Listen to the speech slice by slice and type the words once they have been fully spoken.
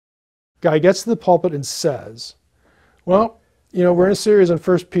Guy gets to the pulpit and says, well, you know, we're in a series on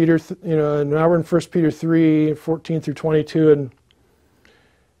 1 Peter, and now we're in 1 Peter 3, 14 through 22, and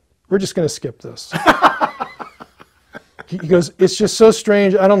we're just going to skip this. He goes, it's just so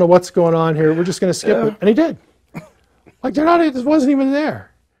strange. I don't know what's going on here. We're just going to skip it. And he did. Like, it wasn't even there.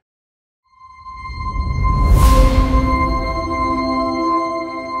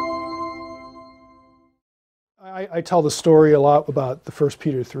 I tell the story a lot about the 1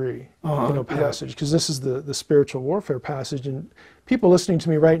 Peter 3 passage, because this is the spiritual warfare passage, and people listening to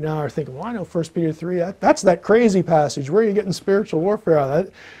me right now are thinking, well, I know 1 Peter 3, that's that crazy passage. Where are you getting spiritual warfare out of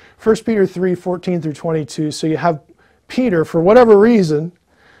that? 1 Peter 3, 14 through 22, so you have Peter, for whatever reason,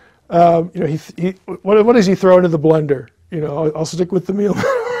 what does he throw into the blender? You know, I'll stick with the meal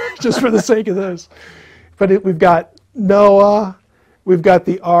just for the sake of this. But we've got Noah, we've got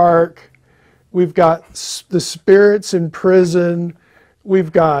the ark, we've got the spirits in prison.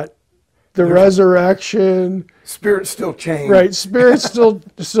 We've got the resurrection. Spirits still chained. Right, spirits still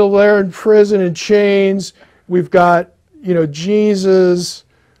there in prison in chains. We've got, you know, Jesus.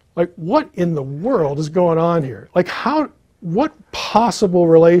 Like, what in the world is going on here? Like, what possible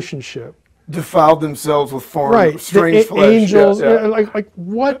relationship? Defiled themselves with foreign, strange flesh. Angels. Yeah. Like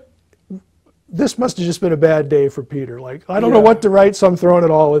what? This must have just been a bad day for Peter. Like, I don't know what to write, so I'm throwing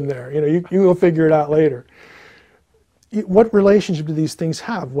it all in there. You know, you will figure it out later. What relationship do these things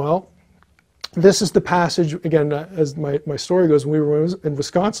have? Well, this is the passage, again, as my story goes, when we were in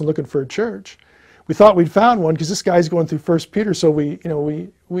Wisconsin looking for a church, we thought we'd found one because this guy's going through 1 Peter, so we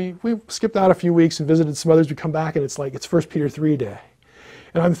skipped out a few weeks and visited some others. We come back and it's like, it's 1 Peter 3 day.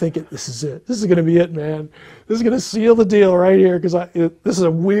 And I'm thinking, this is it. This is going to be it, man. This is going to seal the deal right here, because this is a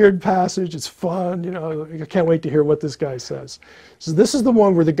weird passage. It's fun. You know, I can't wait to hear what this guy says. So this is the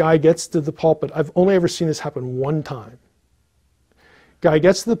one where the guy gets to the pulpit. I've only ever seen this happen one time. Guy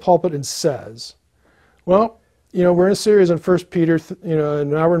gets to the pulpit and says, well, you know, we're in a series on 1 Peter,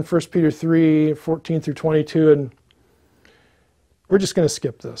 and now we're in 1 Peter 3, 14 through 22, and we're just going to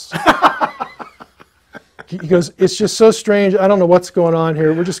skip this. He goes, it's just so strange. I don't know what's going on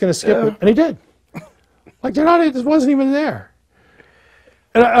here. We're just going to skip it. And he did. Like, it wasn't even there.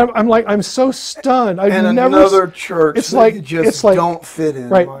 And I'm like, I'm so stunned. Another church it's like, you just don't fit in.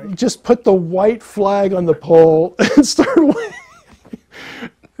 Right. Mike. Just put the white flag on the pole and start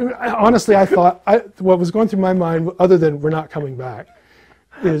Honestly, I thought, what was going through my mind, other than we're not coming back,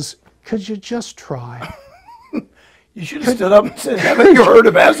 is, could you just try? You should have stood up and said, haven't you heard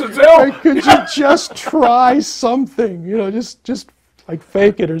of acid cell? Could you just try something? You know, just like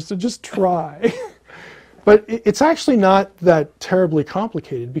fake it, or so just try. But it's actually not that terribly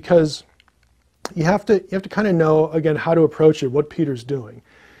complicated, because you have to kind of know, again, how to approach it, what Peter's doing.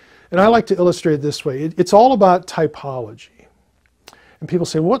 And I like to illustrate it this way. It's all about typology. And people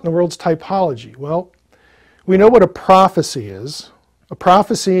say, what in the world's typology? Well, we know what a prophecy is. A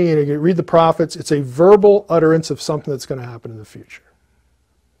prophecy, and you read the prophets, it's a verbal utterance of something that's going to happen in the future.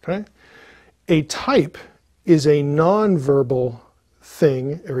 Okay? A type is a non-verbal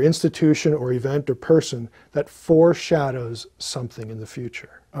thing or institution or event or person that foreshadows something in the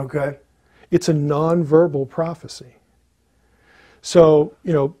future. Okay. It's a non-verbal prophecy. So,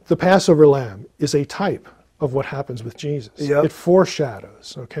 you know, the Passover lamb is a type of what happens with Jesus. Yep. It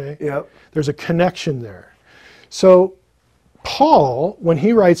foreshadows, okay? Yep. There's a connection there. So Paul, when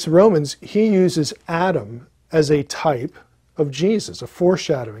he writes Romans, he uses Adam as a type of Jesus, a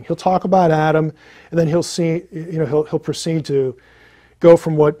foreshadowing. He'll talk about Adam, and then he'll see, you know, he'll proceed to go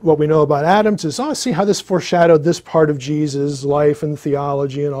from what we know about Adam to see how this foreshadowed this part of Jesus' life and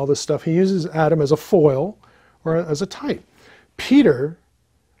theology and all this stuff. He uses Adam as a foil or as a type. Peter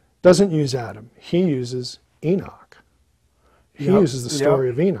doesn't use Adam. He uses Enoch. He uses the story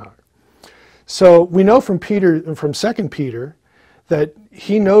of Enoch. So we know from Peter, from 2 Peter, that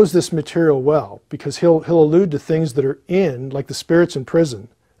he knows this material well, because he'll allude to things that are in, like the spirits in prison.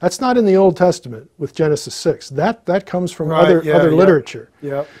 That's not in the Old Testament with Genesis 6. That comes from other literature.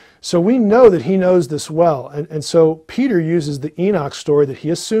 Yep. So we know that he knows this well. And so Peter uses the Enoch story that he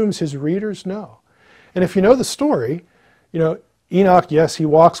assumes his readers know. And if you know the story, you know, Enoch, yes, he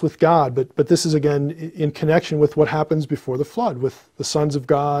walks with God, but this is, again, in connection with what happens before the flood, with the sons of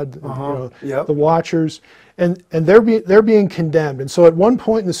God, the watchers, and they're being condemned. And so at one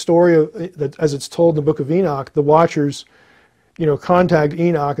point in the story, as it's told in the book of Enoch, the watchers, you know, contact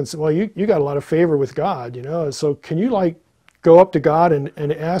Enoch and say, well, you got a lot of favor with God, you know, so can you, like, go up to God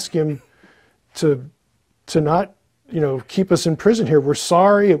and ask him to not, you know, keep us in prison here. We're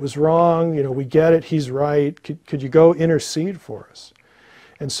sorry, it was wrong, you know, we get it, he's right. Could you go intercede for us?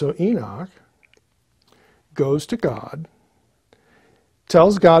 And so Enoch goes to God,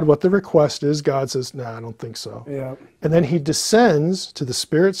 tells God what the request is. God says, "No, I don't think so." Yeah. And then he descends to the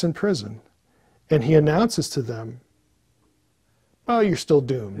spirits in prison, and he announces to them, "Oh, you're still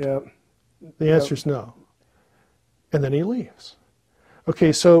doomed." Yeah. The answer is no. And then he leaves.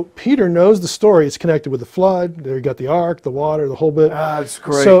 Okay, so Peter knows the story. It's connected with the flood. There you got the ark, the water, the whole bit. Ah, that's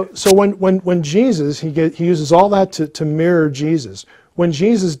great. So when Jesus, he uses all that to mirror Jesus. When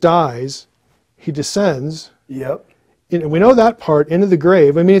Jesus dies, he descends. Yep. And we know that part, into the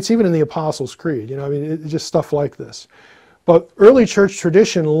grave. I mean, it's even in the Apostles' Creed. You know, I mean, it's just stuff like this. But early church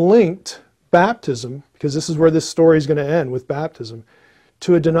tradition linked baptism, because this is where this story is going to end, with baptism,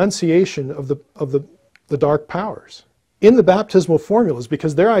 to a denunciation of the dark powers in the baptismal formulas,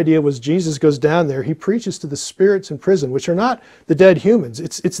 because their idea was Jesus goes down there, he preaches to the spirits in prison, which are not the dead humans.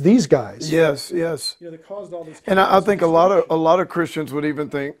 It's these guys. Yes, yes. Yeah, that caused all this. And I think a lot of Christians would even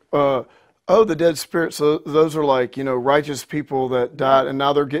think, oh, the dead spirits, those are like, righteous people that died, and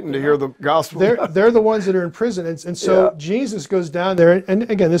now they're getting to hear the gospel. They're the ones that are in prison. And so Jesus goes down there, and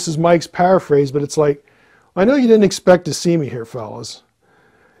again, this is Mike's paraphrase, but it's like, I know you didn't expect to see me here, fellas.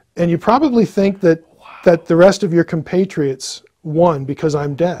 And you probably think that the rest of your compatriots won because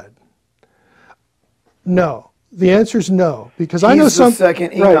I'm dead. No. The answer is no. Because I know He's the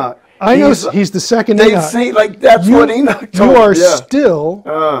second Enoch. Right, I know he's the second They Enoch. say, like, that's what Enoch told. You are Yeah. still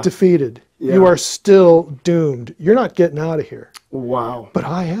defeated. Yeah. You are still doomed. You're not getting out of here. Wow. But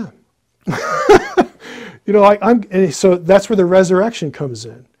I am. And so that's where the resurrection comes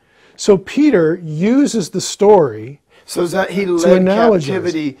in. So Peter uses the story. So is that he led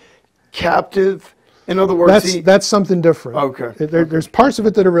captivity captive? In other words, that's something different. Okay. There's parts of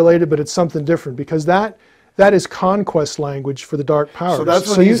it that are related, but it's something different, because that is conquest language for the dark powers. So that's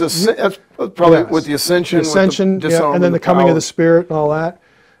what that's probably with the ascension, with the and then the coming of the powers. Spirit and all that.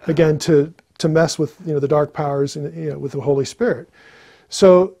 Again, to mess with the dark powers and with the Holy Spirit.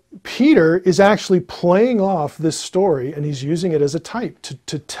 So Peter is actually playing off this story, and he's using it as a type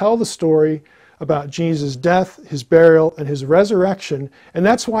to tell the story about Jesus' death, his burial, and his resurrection. And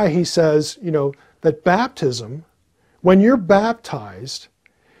that's why he says, that baptism, when you're baptized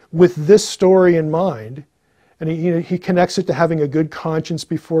with this story in mind, and he connects it to having a good conscience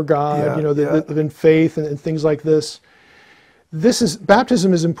before God, in faith and things like this.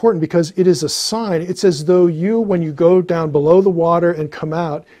 Baptism is important because it is a sign. It's as though when you go down below the water and come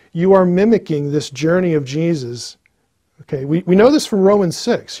out, you are mimicking this journey of Jesus. Okay, we know this from Romans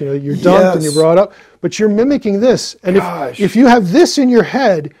 6. You're dumped and you're brought up, but you're mimicking this. And if you have this in your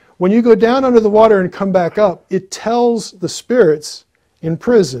head, when you go down under the water and come back up, it tells the spirits in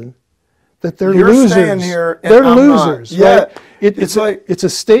prison that they're losers. Staying here and they're I'm losers. not. Right? It's a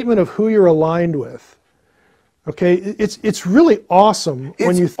statement of who you're aligned with. Okay, it's really awesome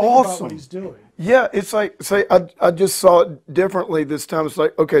when you think about what he's doing. Yeah, it's like, say, I just saw it differently this time. It's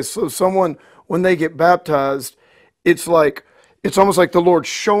like, okay, so someone, when they get baptized, it's almost like the Lord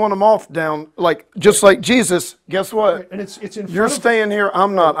showing them off down, just like Jesus. Guess what? Right. And it's in You're staying here.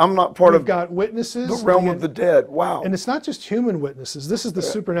 I'm not part of. We've got witnesses. The realm of the dead. Wow. And it's not just human witnesses. This is the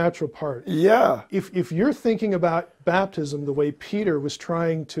supernatural part. Yeah. If you're thinking about baptism the way Peter was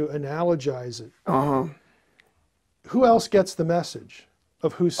trying to analogize it, who else gets the message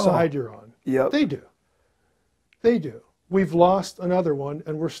of whose side you're on? Yep. They do. They do. We've lost another one,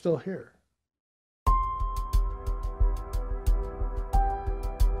 and we're still here.